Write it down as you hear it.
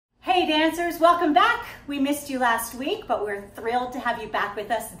Hey dancers, welcome back. We missed you last week, but we're thrilled to have you back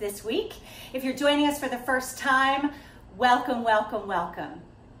with us this week. If you're joining us for the first time, welcome, welcome, welcome.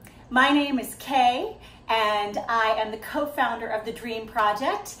 My name is Kay, and I am the co-founder of the DREAM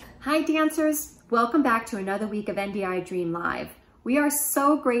Project. Hi dancers, welcome back to another week of NDI DREAM Live. We are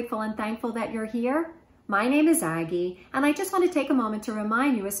so grateful and thankful that you're here. My name is Aggie, and I just want to take a moment to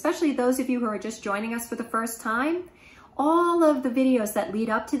remind you, especially those of you who are just joining us for the first time, all of the videos that lead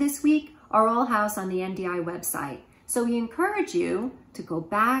up to this week are all housed on the NDI website. So we encourage you to go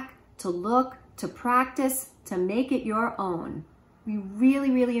back, to look, to practice, to make it your own. We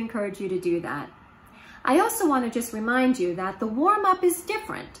really encourage you to do that. I also want to just remind you that the warm-up is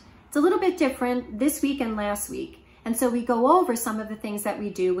different. It's a little bit different this week and last week. And so we go over some of the things that we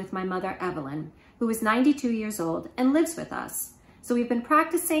do with my mother, Evelyn, who is 92 years old and lives with us. So we've been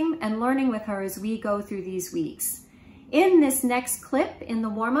practicing and learning with her as we go through these weeks. In this next clip in the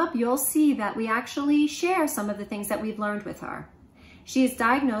warm-up, you'll see that we actually share some of the things that we've learned with her. She is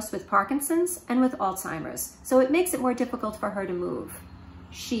diagnosed with Parkinson's and with Alzheimer's, so it makes it more difficult for her to move.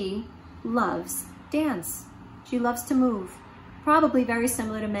 She loves dance. She loves to move, probably very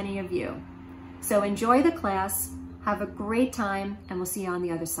similar to many of you. So enjoy the class, have a great time, and we'll see you on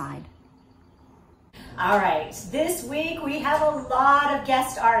the other side. All right, this week we have a lot of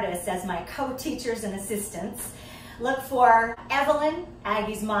guest artists as my co-teachers and assistants. Look for Evelyn,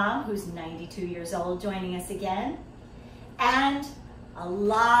 Aggie's mom, who's 92 years old, joining us again, and a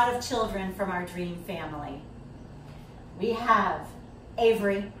lot of children from our DREAM family. We have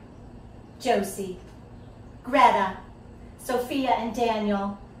Avery, Josie, Greta, Sophia and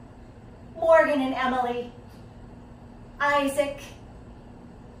Daniel, Morgan and Emily, Isaac,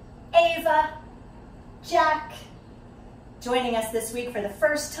 Ava, Jack. Joining us this week for the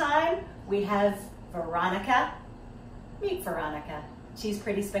first time, we have Veronica. Meet Veronica. She's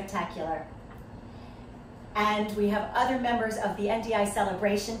pretty spectacular. And we have other members of the NDI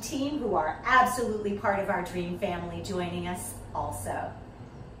celebration team who are absolutely part of our DREAM family joining us also.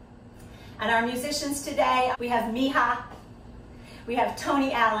 And our musicians today, we have Micha, we have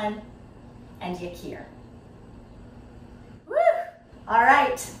Tony Allen, and Yakir. Woo! All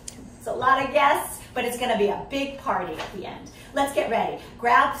right, it's a lot of guests, but it's gonna be a big party at the end. Let's get ready.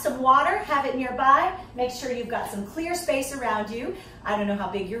 Grab some water, have it nearby. Make sure you've got some clear space around you. I don't know how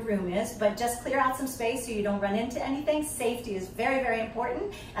big your room is, but just clear out some space so you don't run into anything. Safety is very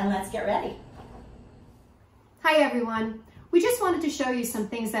important, and let's get ready. Hi everyone. We just wanted to show you some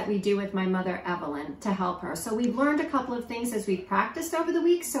things that we do with my mother, Evelyn, to help her. So we've learned a couple of things as we've practiced over the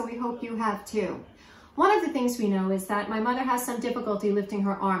week, so we hope you have too. One of the things we know is that my mother has some difficulty lifting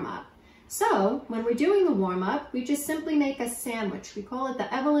her arm up. So when we're doing the warm-up, we just simply make a sandwich. We call it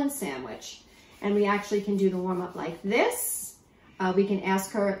the Evelyn sandwich. And we actually can do the warm-up like this. We can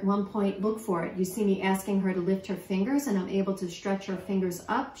ask her at one point, look for it. You see me asking her to lift her fingers and I'm able to stretch her fingers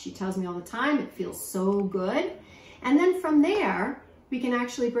up. She tells me all the time, it feels so good. And then from there, we can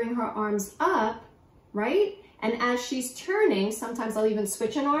actually bring her arms up, right? And as she's turning, sometimes I'll even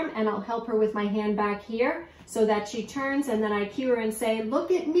switch an arm and I'll help her with my hand back here so that she turns, and then I cue her and say,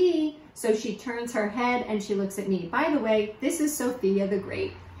 look at me. So she turns her head and she looks at me. By the way, this is Sophia the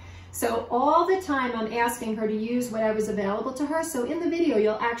Great. So all the time I'm asking her to use whatever's available to her. So in the video,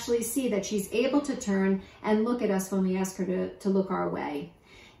 you'll actually see that she's able to turn and look at us when we ask her to look our way.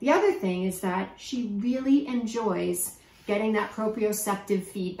 The other thing is that she really enjoys getting that proprioceptive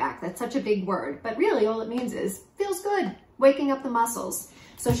feedback. That's such a big word, but really all it means is feels good, waking up the muscles.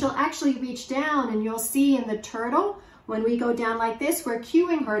 So she'll actually reach down, and you'll see in the turtle, when we go down like this, we're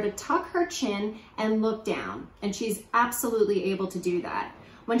cueing her to tuck her chin and look down, and she's absolutely able to do that.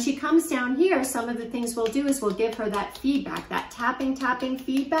 When she comes down here, some of the things we'll do is we'll give her that feedback, that tapping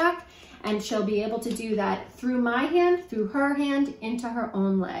feedback, and she'll be able to do that through my hand, through her hand, into her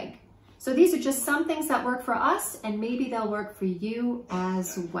own leg. So these are just some things that work for us, and maybe they'll work for you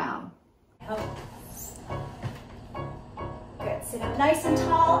as well. Good, sit up nice and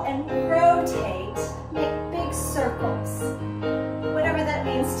tall and rotate. Make big circles. Whatever that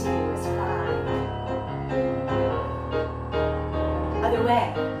means to you is fine. Other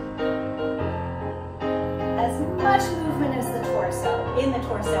way. As much movement as the torso, in the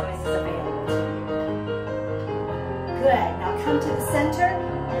torso, is available to you. Good, now come to the center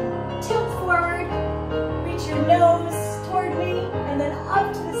and tilt forward. Reach your nose toward me and then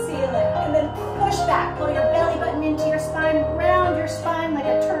up to the ceiling. And then push back, pull your belly button into your spine, round your spine like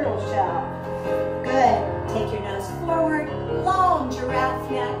a turtle shell. Good, take your nose forward, long giraffe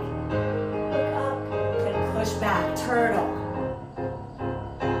neck. Look up and push back, turtle.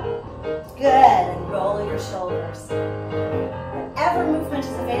 Good, and roll your shoulders. Whatever movement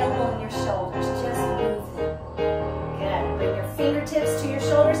is available available in your shoulders. Just move them. Good. Bring your fingertips to your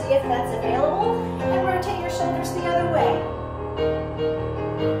shoulders if that's available, and rotate your shoulders the other way.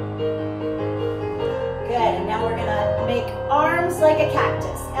 Good, and now we're gonna make arms like a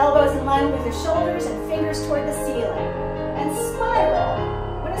cactus. Elbows in line with your shoulders and fingers toward the ceiling. And spiral.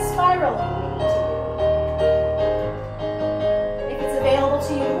 What does spiraling mean to you? If it's available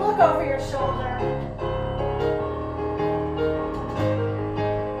to you, look over your shoulder.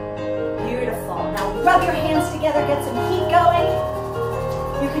 Rub your hands together, get some heat going.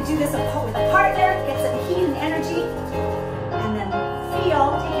 You could do this with a partner, get some heat and energy. And then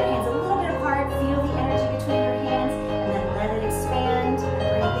feel, take your hands a little bit apart, feel the energy between your hands, and then let it expand.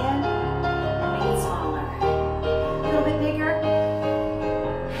 Breathe in and make it smaller. A little bit bigger.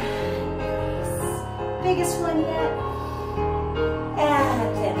 Nice. Biggest one yet.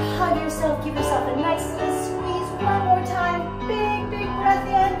 And then hug yourself, give yourself a nice little squeeze. One more time. Big, big breath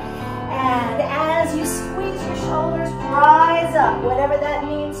in. And as you squeeze your shoulders, rise up, whatever that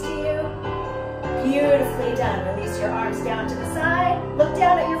means to you. Beautifully done. Release your arms down to the side. Look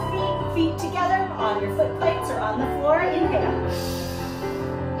down at your feet, feet together on your foot plates or on the floor. Inhale.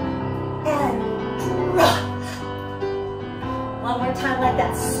 And drop. One more time like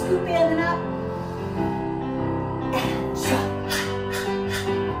that. Scoop in and up. And drop.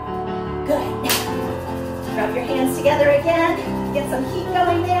 Good. Now, rub your hands together again. Get some heat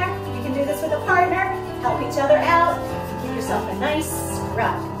going there. Do this with a partner, help each other out, and give yourself a nice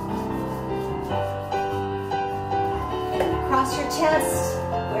rub. And across your chest,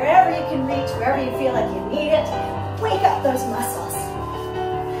 wherever you can reach, wherever you feel like you need it, wake up those muscles.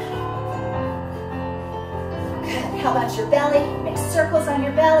 Good. How about your belly? Make circles on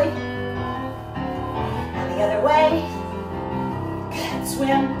your belly. And the other way. Good.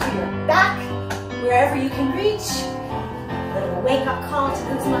 Swim to your back, wherever you can reach. Little wake-up call to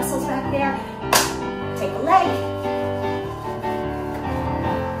those muscles back there. Take a leg.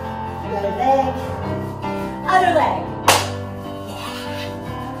 Other leg. Other leg. Yeah.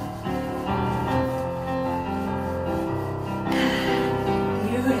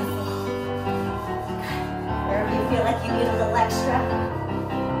 Beautiful. Wherever you feel like you need a little extra.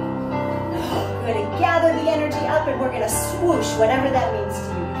 Good. And gather the energy up, and we're going to swoosh, whatever that means to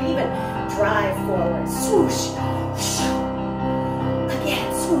you. You can even drive forward. Swoosh.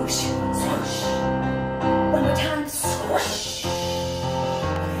 Swoosh, swoosh. One more time, swoosh.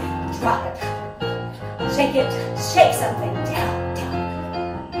 Drop it. Shake it, shake something. Down,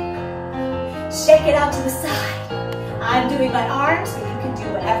 down. Shake it out to the side. I'm doing my arms, but you can do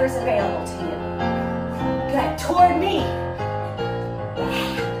whatever's available to you. Good, toward me.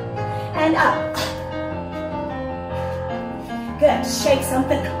 And up. Good, shake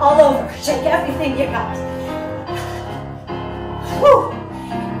something all over. Shake everything you got. Woo.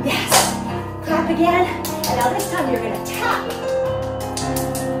 Yes. Clap again. And now this time you're going to tap.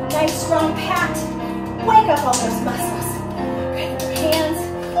 Nice strong pat. Wake up all those muscles. Good. Your hands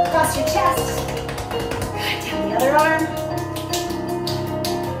across your chest. Good. Down the other arm.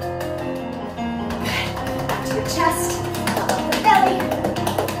 Good. Back to your chest. Up the belly.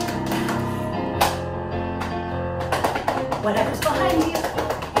 Whatever's behind you.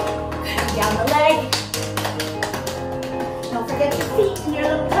 Good. Down the leg. Don't forget your feet and your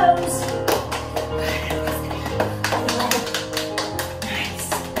little toes. Nice.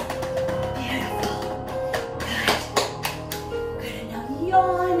 Beautiful. Good. Good. And now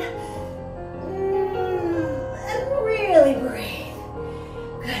yawn. And really breathe.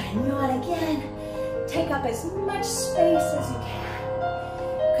 Good. And yawn again. Take up as much space as you can.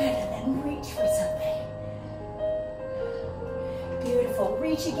 Good. And then reach for something. Beautiful.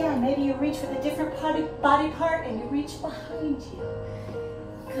 Reach again. Maybe you reach with a different body part and you reach behind you.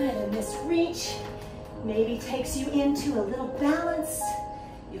 Good. And this reach maybe takes you into a little balance.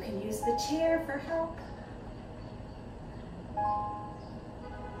 You can use the chair for help.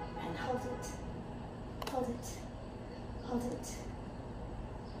 And hold it. Hold it. Hold it.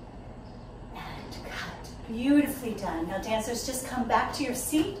 And cut. Beautifully done. Now dancers, just come back to your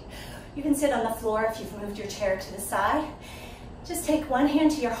seat. You can sit on the floor if you've moved your chair to the side. Just take one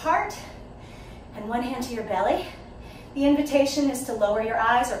hand to your heart and one hand to your belly. The invitation is to lower your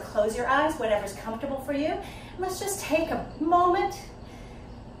eyes or close your eyes, whatever's comfortable for you. And let's just take a moment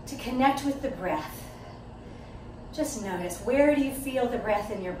to connect with the breath. Just notice, where do you feel the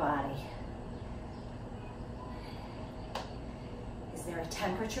breath in your body? Is there a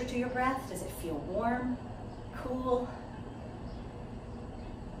temperature to your breath? Does it feel warm, cool?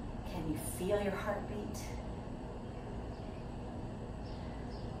 Can you feel your heartbeat?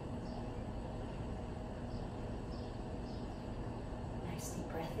 Nice deep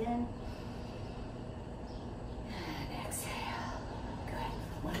breath in. And exhale. Good.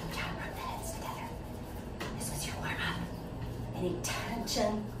 One more time, rub the heads together. This was your warm-up. Any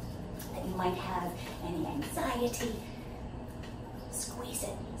tension that you might have, any anxiety, squeeze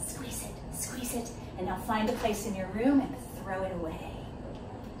it, squeeze it, squeeze it. And now find a place in your room and throw it away.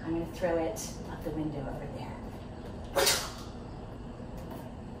 I'm going to throw it out the window over there.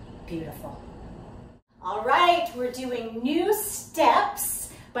 Beautiful. All right, we're doing new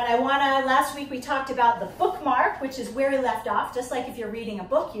steps, but last week we talked about the bookmark, which is where we left off. Just like if you're reading a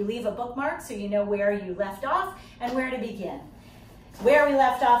book, you leave a bookmark so you know where you left off and where to begin. Where we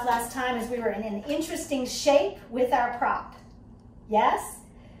left off last time is we were in an interesting shape with our prop. Yes?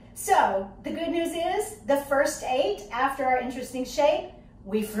 So the good news is the first 8 after our interesting shape,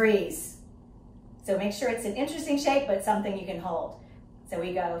 we freeze. So make sure it's an interesting shape, but something you can hold. So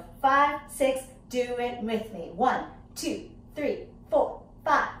we go 5, 6, do it with me. 1, 2, 3, 4,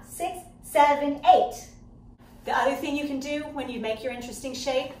 5, 6, 7, 8. The other thing you can do when you make your interesting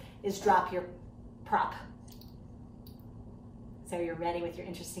shape is drop your prop. So you're ready with your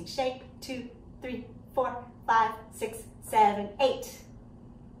interesting shape. 2, 3, 4, 5, 6, 7, 8.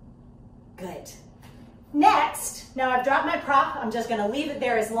 Good. Next, now I've dropped my prop. I'm just going to leave it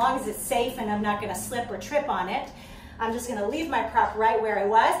there as long as it's safe and I'm not going to slip or trip on it. I'm just going to leave my prop right where I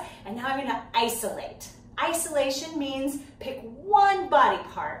was, and now I'm going to isolate. Isolation means pick one body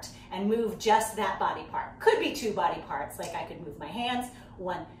part and move just that body part. Could be 2 body parts, like I could move my hands.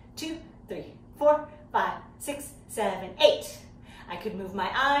 1, 2, 3, 4, 5, 6, 7, 8. I could move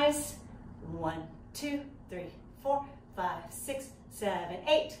my eyes. 1, 2, 3, 4, 5, 6, 7,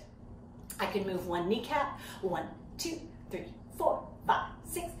 8. I could move one kneecap. 1, 2, 3, 4, 5,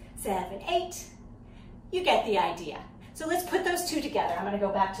 6, 7, 8. You get the idea. So let's put those 2 together. I'm going to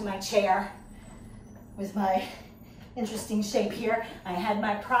go back to my chair with my interesting shape here. I had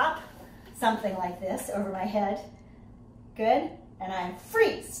my prop, something like this, over my head. Good. And I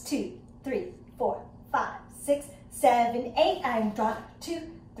freeze. 2, 3, 4, 5, 6, 7, 8. I drop 2,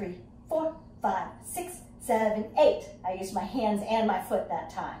 3, 4, 5, 6, 7, 8. I used my hands and my foot that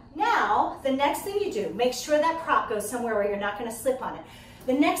time. Now, the next thing you do, make sure that prop goes somewhere where you're not going to slip on it.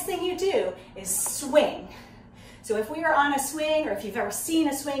 The next thing you do is swing. So if we are on a swing, or if you've ever seen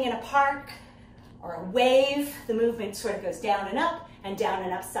a swing in a park or a wave, the movement sort of goes down and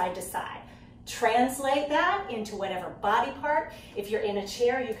up, side to side. Translate that into whatever body part. If you're in a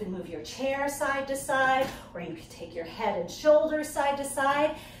chair, you can move your chair side to side, or you can take your head and shoulders side to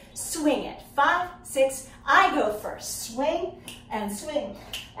side. Swing it. 5, 6, I go first. Swing and swing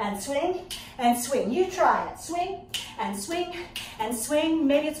and swing and swing. You try it. Swing and swing and swing.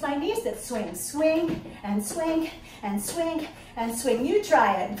 Maybe it's my knees that swing. Swing and swing and swing and swing. You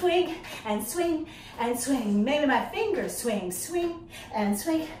try it. Swing and swing and swing. Maybe my fingers swing. Swing and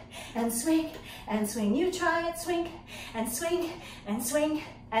swing and swing and swing. You try it. Swing and swing and swing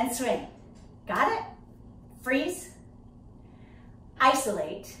and swing. Got it? Freeze.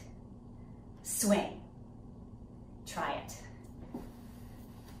 Isolate. Swing. Try it.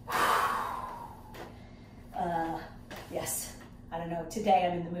 Yes. I don't know. Today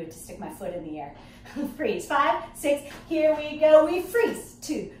I'm in the mood to stick my foot in the air. Freeze. 5, 6. Here we go. We freeze.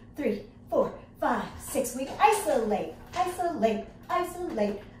 2, 3, 4, 5, 6. We isolate. Isolate.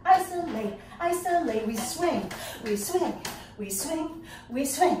 Isolate. Isolate. Isolate. We swing. We swing. We swing. We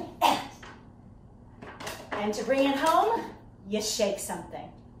swing. And to bring it home, you shake something.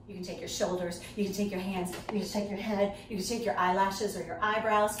 You can take your shoulders, you can take your hands, you can take your head, you can take your eyelashes or your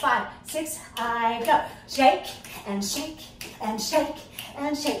eyebrows. 5, 6, I go. Shake and shake and shake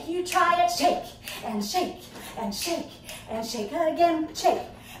and shake. You try it. Shake and shake and shake and shake again. Shake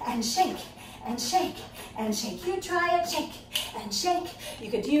and shake and shake and shake. You try it. Shake and shake.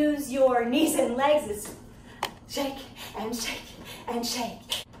 You could use your knees and legs as shake and shake and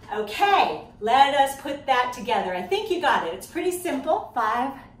shake. Okay, let us put that together. I think you got it. It's pretty simple.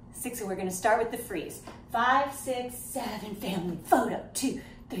 5, 6, and we're going to start with the freeze. 5, 6, 7, family photo. 2,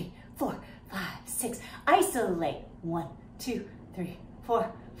 3, 4, 5, 6. Isolate. 1, 2, 3,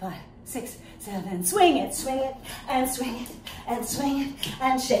 4, 5, 6, 7. Swing it, and swing it, and swing it,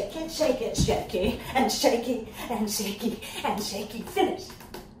 and shake it, shaky, and shaky, and shaky, and shaky. Finish.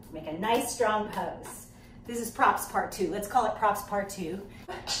 Make a nice strong pose. This is props part 2. Let's call it props part 2.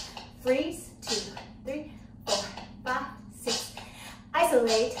 Freeze. 2, 3, 4, 5, 6.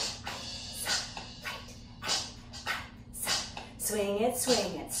 Isolate. Swing it,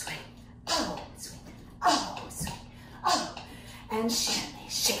 swing. Oh, swing. Oh, swing. Oh. And shimmy,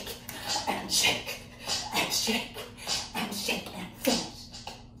 shake, and shake, and shake, and shake, and finish.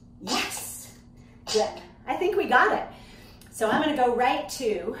 Yes. Good. I think we got it. So I'm going to go right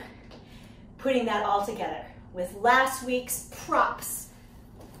to putting that all together with last week's props.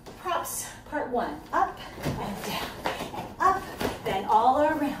 Props, part 1, up and down and up, then all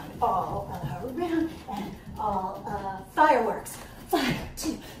around, and all fireworks. 5,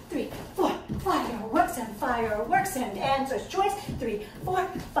 2, 3, 4, fireworks and answers choice. 3, 4,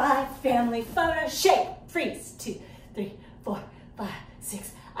 5, family photo, shake, freeze. 2, 3, 4, 5,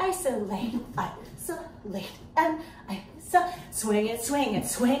 6, isolate, and swing it, swing and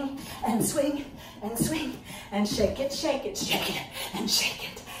swing and swing and swing and shake it, shake it, shake it, and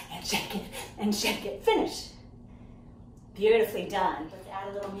shake it, and shake it, and shake it. Finish. Beautifully done. Let's add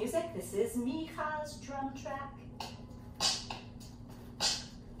a little music. This is Micha's drum track.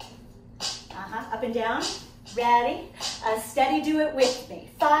 Up and down. Ready? Steady, do it with me.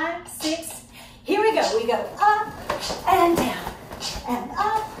 5, 6. Here we go. We go up and down and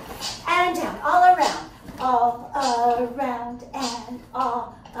up and down. All around and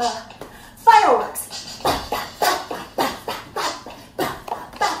all. Fireworks.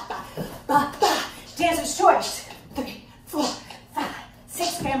 Dancer's choice. 3, 4, 5,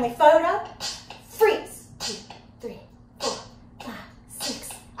 6. Family photo. Freeze. 2, 3, 4, 5, 6.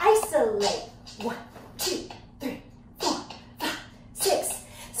 Isolate. 1, 2, 3, 4, 5, 6.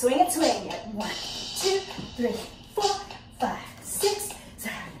 Swing it, swing it. 1, 2, 3, 4, 5, 6,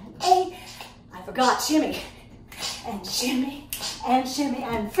 7, 8. I forgot shimmy. And shimmy, and shimmy,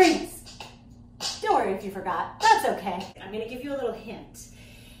 and freeze. Don't worry if you forgot. That's okay. I'm going to give you a little hint.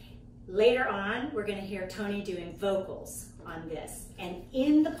 Later on, we're going to hear Tony doing vocals on this. And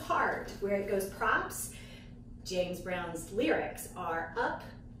in the part where it goes props, James Brown's lyrics are up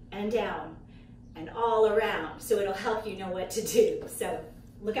and down and all around. So it'll help you know what to do. So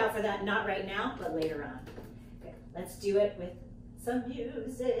look out for that, not right now, but later on. Okay, let's do it with some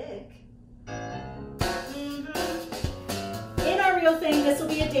music. In our real thing, this will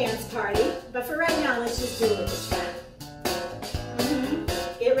be a dance party, but for right now, let's just do it with the track.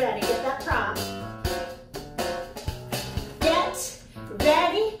 Get ready, get that prop. Get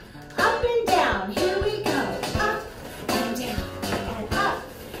ready, up and down, here we go. Up and down, and up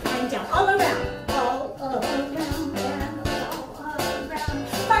and down, all around and all around.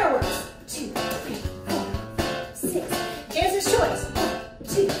 Fireworks, 2, 3, 4, 6. Dancer's choice, 1,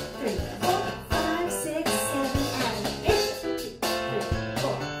 2, 3, 4, 5, 6, 7, and 8. 2, 3,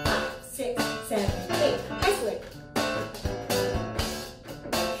 4, 5, 6, 7, 8. Isolate.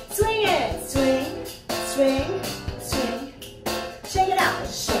 Swing it, swing, swing, swing. Shake it out,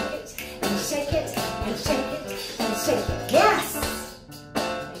 shake it, and shake it, and shake it, and shake it. Yes!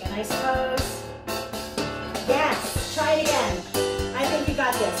 Make a nice pose. Yes, try it again. I think you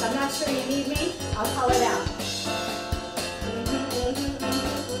got this. I'm not sure you need me. I'll call it out.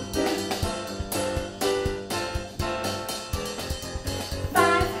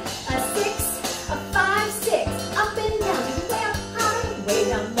 5, 6, up and down, way up high, way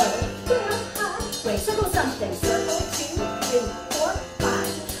down low, way up high, way. Circle something, circle 2, 3, 4,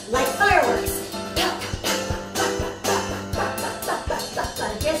 5, like fireworks.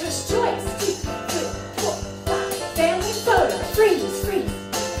 Dancer's choice, 2, 3, 4, 5, family photo, freeze, freeze.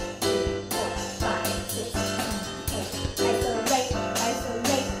 3, 4, 5, 6, 7, 8.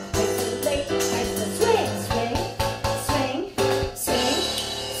 Isolate, isolate, isolate, isolate. Swing, swing, swing, swing,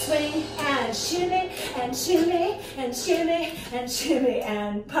 swing, and shimmy, and shimmy, and shimmy, and shimmy,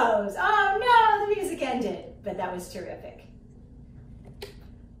 and pose. Oh no, the music ended, but that was terrific.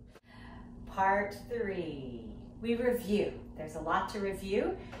 Part 3, we review. There's a lot to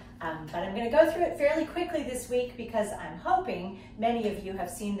review, but I'm going to go through it fairly quickly this week because I'm hoping many of you have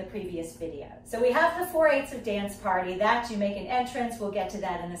seen the previous video. So we have the 4/8 of dance party. That you make an entrance. We'll get to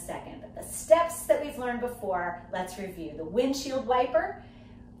that in a second. But the steps that we've learned before, let's review. The windshield wiper.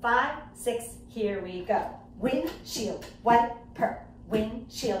 5, 6, here we go. Windshield wiper.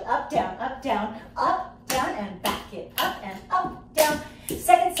 Windshield, up, down, and back it up and up, down.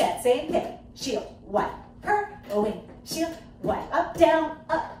 Second set, same thing. Shield wiper, windshield wipe, up, down,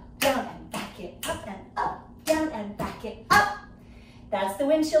 and back it up and up, down, and back it up. That's the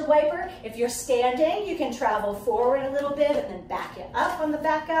windshield wiper. If you're standing, you can travel forward a little bit and then back it up on the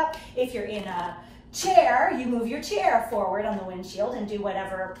back up. If you're in a chair, you move your chair forward on the windshield and do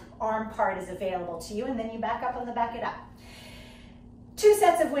whatever arm part is available to you, and then you back up on the back it up. 2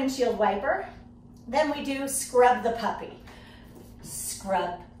 sets of windshield wiper. Then we do scrub the puppy.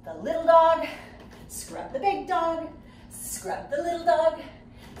 Scrub the little dog, scrub the big dog, scrub the little dog,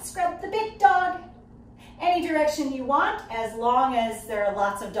 scrub the big dog. Any direction you want, as long as there are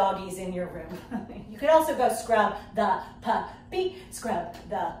lots of doggies in your room. You could also go scrub the puppy,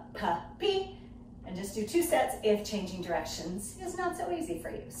 And just do 2 sets if changing directions is not so easy for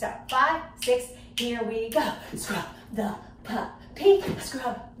you. So 5, 6, here we go. Scrub the puppy,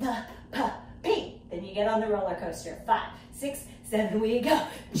 scrub the puppy. Then you get on the roller coaster. 5, 6, 7, we go.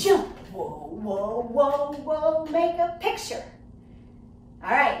 Jump, whoa, whoa, whoa, whoa, make a picture.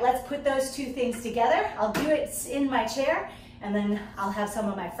 All right, let's put those 2 things together. I'll do it in my chair, and then I'll have some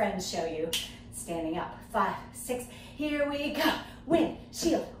of my friends show you standing up. 5, 6, here we go.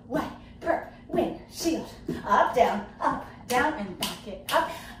 Windshield, wiper, windshield. Up, down, and back it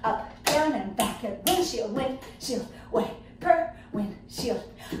up, down, and back it. Windshield, windshield, wiper, windshield.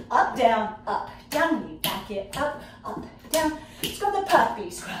 Up, down, we back it up, down. Scrub the puppy,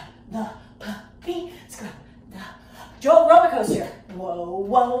 scrub the puppy, scrub the Joel roller coaster. Whoa,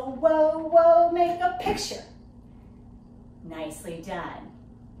 whoa, whoa, whoa, make a picture. Nicely done.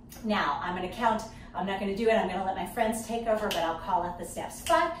 Now, I'm gonna count. I'm not gonna do it. I'm gonna let my friends take over, but I'll call out the steps.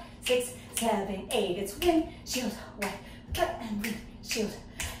 5, 6, 7, 8. It's windshield, wiper, and windshield.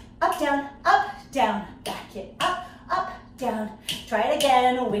 Up, down, back it up, down. Try it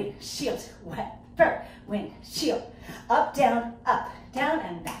again. Windshield, wiper, windshield. Up, down,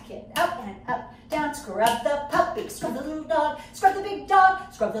 and back it up, down. Scrub the puppy, scrub the little dog, scrub the big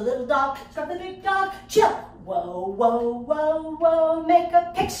dog, scrub the little dog, scrub the big dog. Jump, whoa, whoa, whoa, whoa, make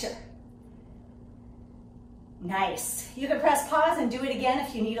a picture. Nice. You can press pause and do it again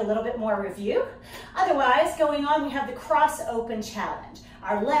if you need a little bit more review. Otherwise, going on, we have the cross open challenge.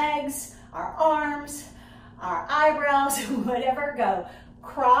 Our legs, our arms, our eyebrows, whatever, go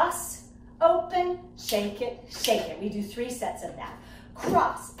cross, open, shake it, shake it. We do 3 sets of that.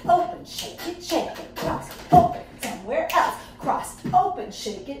 Cross, open, shake it, cross, open, somewhere else. Cross, open,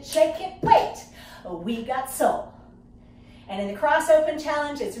 shake it, wait. We got soul. And in the cross open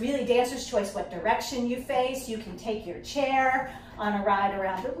challenge, it's really dancer's choice what direction you face. You can take your chair on a ride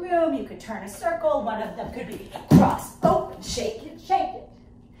around the room. You could turn a circle. One of them could be cross, open, shake it, shake it.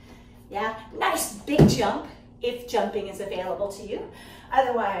 Yeah, nice big jump if jumping is available to you.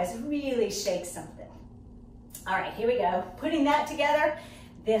 Otherwise, really shake something. All right, here we go. Putting that together,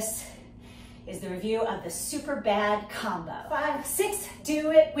 this is the review of the super bad combo. 5, 6,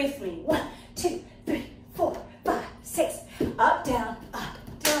 do it with me. 1, 2, 3, 4, 5, 6. Up, down,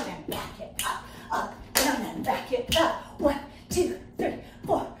 and back it up, down, and back it up. 1, 2, 3,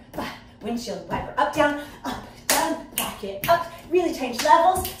 4, 5. Windshield wiper, up, down, back it up. Really change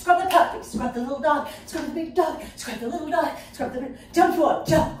levels. Scrub the puppy, scrub the little dog, scrub the big dog, scrub the little dog, scrub the big, jump, whoa,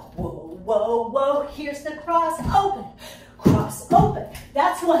 jump. Whoa, whoa, whoa. Here's the cross open. Cross open.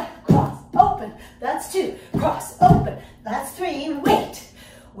 That's 1. Cross open. That's 2. Cross open. That's 3. Wait.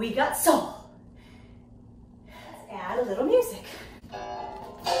 We got soul. Let's add a little music.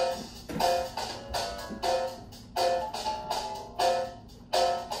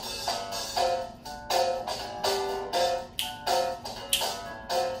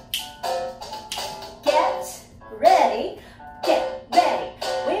 Get ready. Get ready.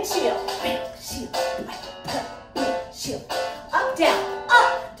 Windshield. Windshield. Windshield. Up,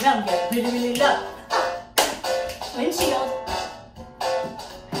 down, get really, really low. Windshield.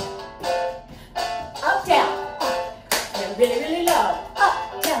 Up, down, get really, really low.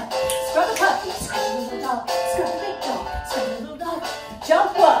 Up, down. Scrub the puppy, scrub the little dog, scrub the big dog, scrub the little dog.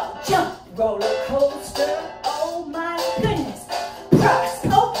 Jump, whoa, jump, roller coaster. Oh my goodness. Cross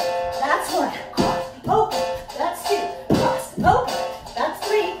open. That's 1. Cross open. That's 2. Cross open. That's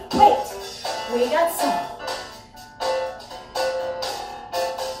 3. Wait. We got some.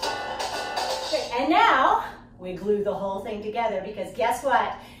 And now we glue the whole thing together because guess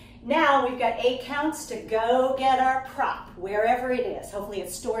what? Now we've got 8 counts to go get our prop, wherever it is. Hopefully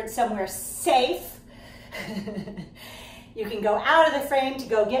it's stored somewhere safe. You can go out of the frame to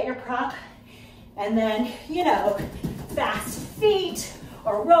go get your prop and then, you know, fast feet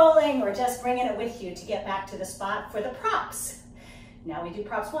or rolling or just bringing it with you to get back to the spot for the props. Now we do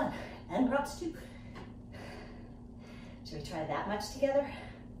props 1 and props 2. Should we try that much together?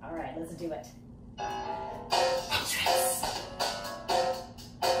 All right, let's do it. Entrance.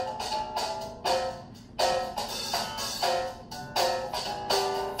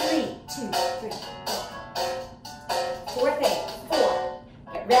 3, 2, 3, 4. 4th thing. 4.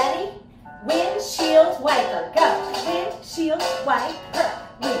 Get ready. Windshield wiper. Go. Windshield wiper.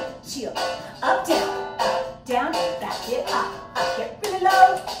 Windshield. Up, down, and back it up. Up, get really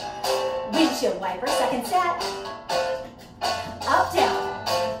low. Windshield wiper. 2nd set. Up, down.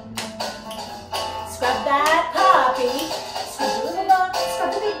 Scrub that puppy. Scrub the little dog.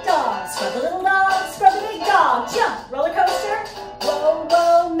 Scrub the big dog. Scrub the little dog. Scrub the big dog. Jump. Roller coaster. Whoa,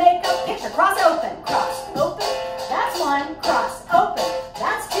 whoa. Make a picture. Cross open. Cross open. That's 1. Cross open.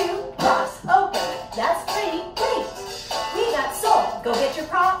 That's 2. Cross open.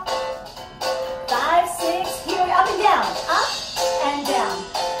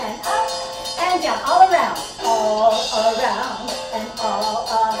 around and all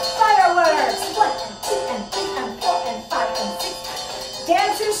fireworks. 1 and 2 and 3 and 4 and 5 and 6.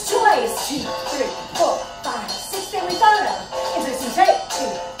 Dancer's choice. 2, 3, 4, 5, 6. Family photo. Interesting shape. 2,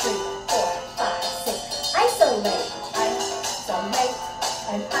 3, 4, 5, 6. Isolate. Isolate.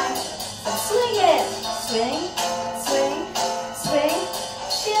 And so swing it. Swing, swing, swing.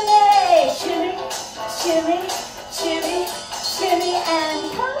 Shimmy, shimmy, shimmy, shimmy, shimmy,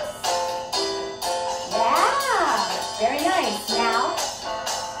 and toss. Yeah, very nice. Now,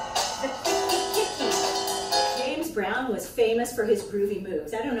 the kicky. James Brown was famous for his groovy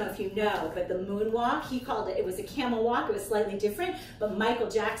moves. I don't know if you know, but the moonwalk, he called it, it was a camel walk. It was slightly different, but Michael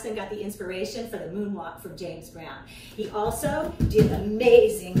Jackson got the inspiration for the moonwalk from James Brown. He also did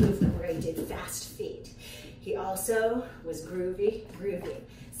amazing movement where he did fast feet. He also was groovy.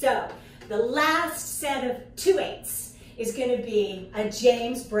 So the last set of 2/8s is going to be a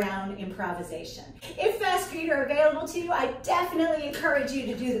James Brown improvisation. If fast feet are available to you, I definitely encourage you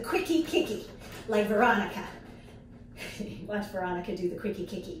to do the quickie kicky, like Veronica. Watch Veronica do the quickie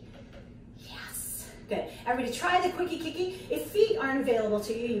kicky. Yes, good. Everybody try the quickie kicky. If feet aren't available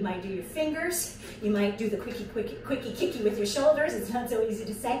to you, you might do your fingers. You might do the quickie kicky with your shoulders. It's not so easy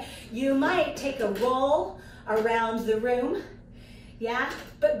to say. You might take a roll around the room. Yeah,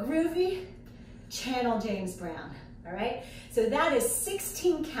 but groovy, channel James Brown. All right, so that is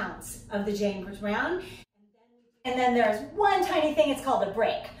 16 counts of the James Brown. And then there's one tiny thing, it's called a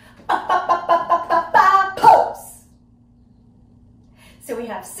break. Pose. So we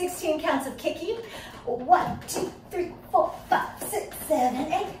have 16 counts of kicking. 1, 2, 3, 4, 5, 6,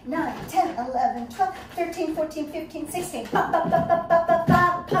 7, 8, 9, 10, 11, 12, 13, 14, 15, 16.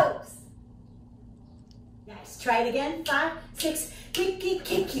 Pose. Nice, try it again. 5, 6, kicky,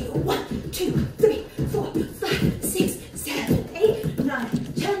 kicky. 1, 2, 3, 4, 5, 6, 7, 8,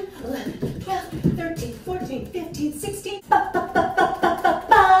 9, 10, 11, 12, 13, 14, 15, 16.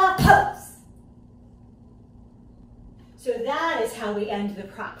 Pose. So that is how we end the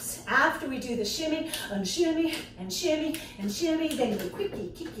props. After we do the shimmy and shimmy and shimmy and shimmy, then we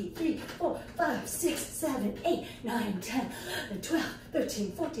quickie, kicky, 3, 4, 5, 6, 7, 8, 9, 10, 11, 12,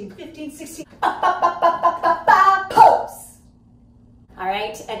 13, 14, 15, 16. Pose. All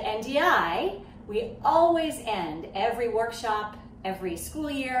right, at NDI, we always end every workshop, every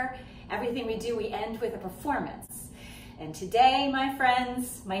school year, everything we do, we end with a performance. And today, my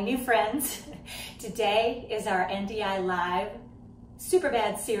friends, my new friends, today is our NDI Live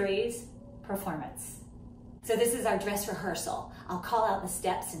Superbad Series performance. So this is our dress rehearsal. I'll call out the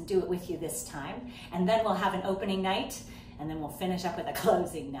steps and do it with you this time. And then we'll have an opening night, and then we'll finish up with a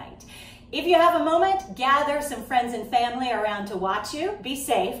closing night. If you have a moment, gather some friends and family around to watch you. Be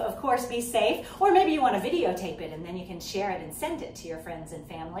safe, of course, be safe. Or maybe you want to videotape it and then you can share it and send it to your friends and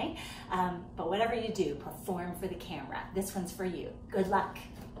family. But whatever you do, perform for the camera. This one's for you. Good luck.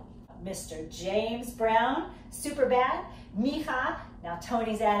 Mr. James Brown, Superbad, Micha. Now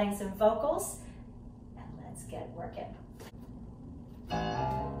Tony's adding some vocals. And let's get working.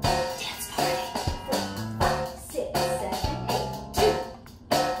 Dance party. 4, 5, 6, 7, 8, 2.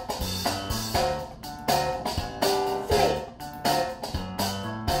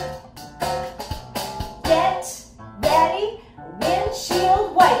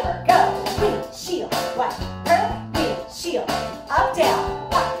 Windshield wiper, go. Windshield wiper, windshield. Up, down,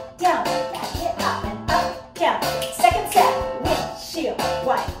 back it up and up, down. Second step, windshield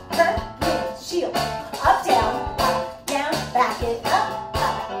wiper, windshield. Up, down, back it up,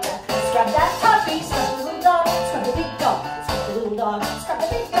 down. Scrub that puppy, scrub the little dog, scrub the big dog, scrub the little dog, scrub the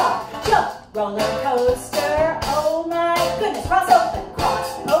big dog. Jump, roller coaster, oh my goodness. Cross open,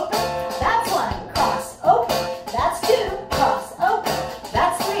 that's 1, cross open, that's 2. Cross open,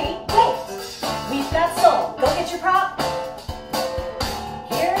 that's 3. Wait, we've got soul. Go get your prop.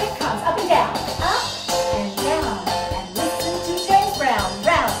 Here it comes, up and down, and listen to James Brown.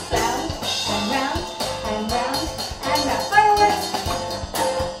 Round, round, and round, and round, and round. Fireworks.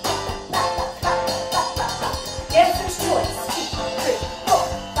 Dancer's choice. 2, 3, 4,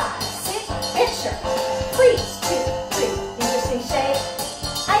 5, 6. Picture. Freeze. 2, 3. Interesting shape.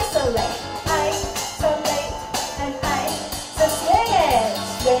 Isolate. Isolate. And so swing it,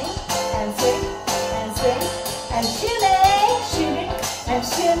 swing, and swing, and swing, and shimmy, shimmy, and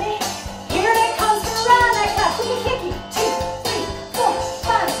shimmy. Here it comes, Veronica, quickie kicky. 2, 3, 4,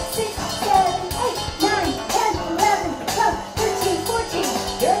 5, 6, 7, 8, 9, 10, 11, 12, 13, 14.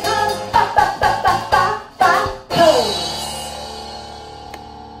 Here it comes, pose.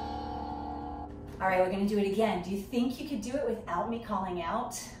 All right, we're gonna do it again. Do you think you could do it without me calling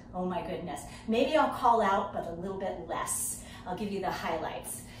out? Oh my goodness. Maybe I'll call out, but a little bit less. I'll give you the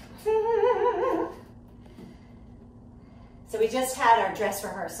highlights. So we just had our dress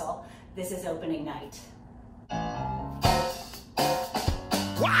rehearsal. This is opening night.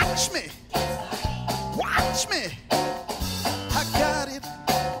 Watch me. Watch me. I got it.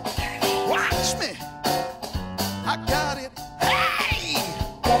 Watch me. I got it. Hey!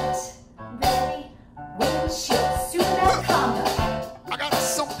 Get ready. Windshield super combo. I got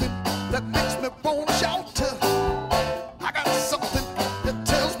something that makes me wanna shout. I got something that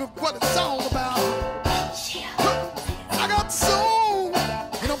tells me what it's all about. I got soul,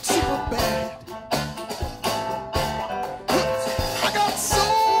 and I'm super bad. I got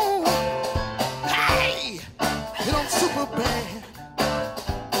soul, hey, and I'm super bad.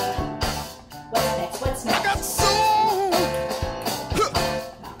 What's next? What's next? I got soul,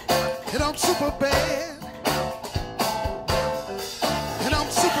 and I'm super bad. And I'm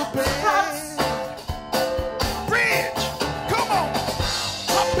super bad. Bridge, come on,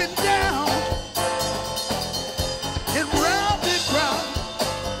 up and down, and round and round,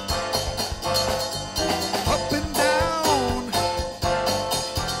 up and down,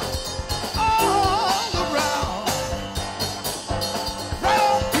 all around. Right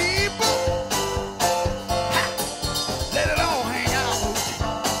on, people, ha, let it all hang out.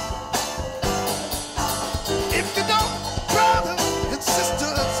 If you don't, brothers and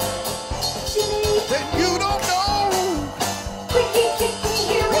sisters, then you don't know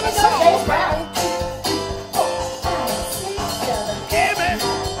what it's all about. Give me,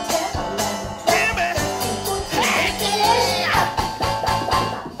 give me,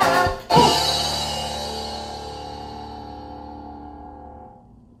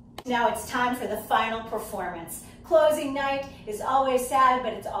 Now it's time for the final performance. Closing night is always sad,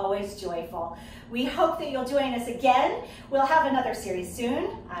 but it's always joyful. We hope that you'll join us again. We'll have another series soon,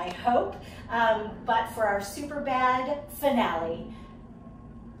 I hope. But for our super bad finale,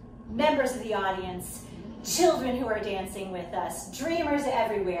 members of the audience, children who are dancing with us, dreamers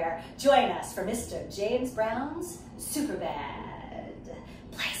everywhere, join us for Mr. James Brown's Super Bad.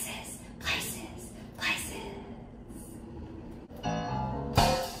 Places, places, places.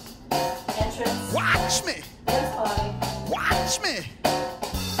 Entrance. watch me, Dance body. watch me.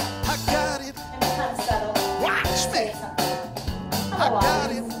 I got it, And it's kind of subtle. watch Say me, something. I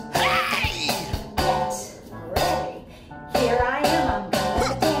got it. Hey! Get ready. Here I am. I'm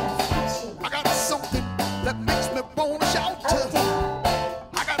gonna dance. I got something that makes me wanna shout. Up, down.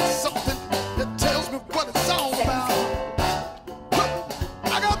 I got something that tells me what it's all about.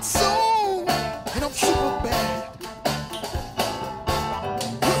 I got soul, and I'm super bad.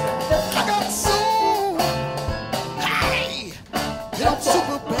 I got soul, hey, and I'm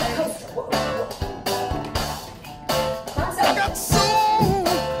super bad. I got soul,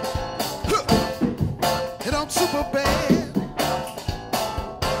 and I'm super bad.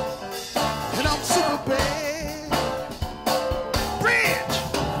 And I'm super bad. Bridge,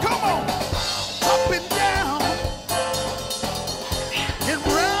 come on, up and down, and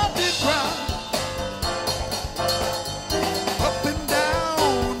round and round, up and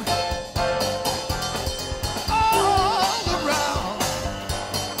down, all around.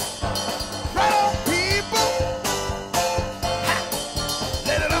 Right on, people, ha,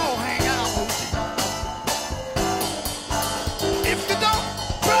 let it all hang out. If you don't,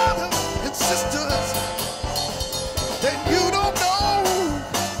 brothers and sisters, then you don't know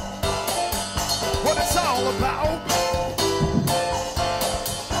what it's all about.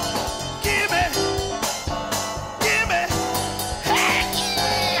 Give me, hey,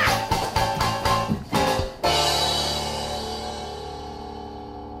 yeah.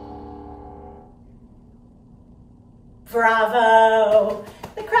 Bravo!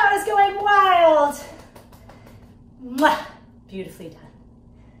 The crowd is going wild. Mwah! Beautifully done.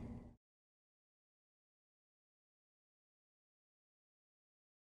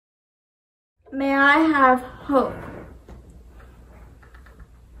 May I have hope?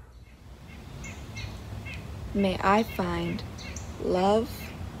 May I find love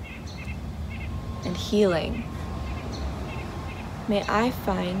and healing. May I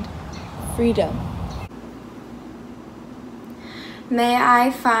find freedom. May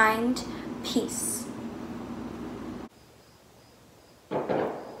I find peace?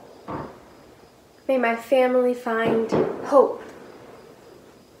 May my family find hope.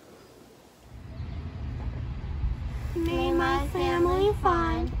 May my family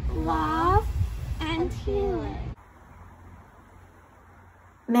find love and healing.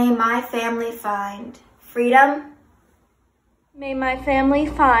 May my family find freedom. May my family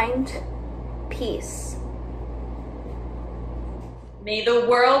find peace. May the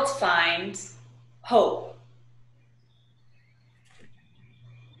world find hope.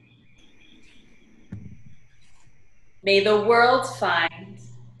 May the world find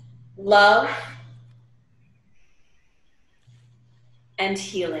love and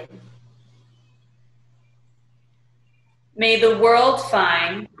healing. May the world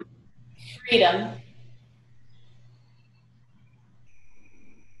find freedom.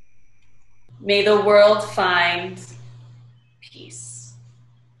 May the world find peace.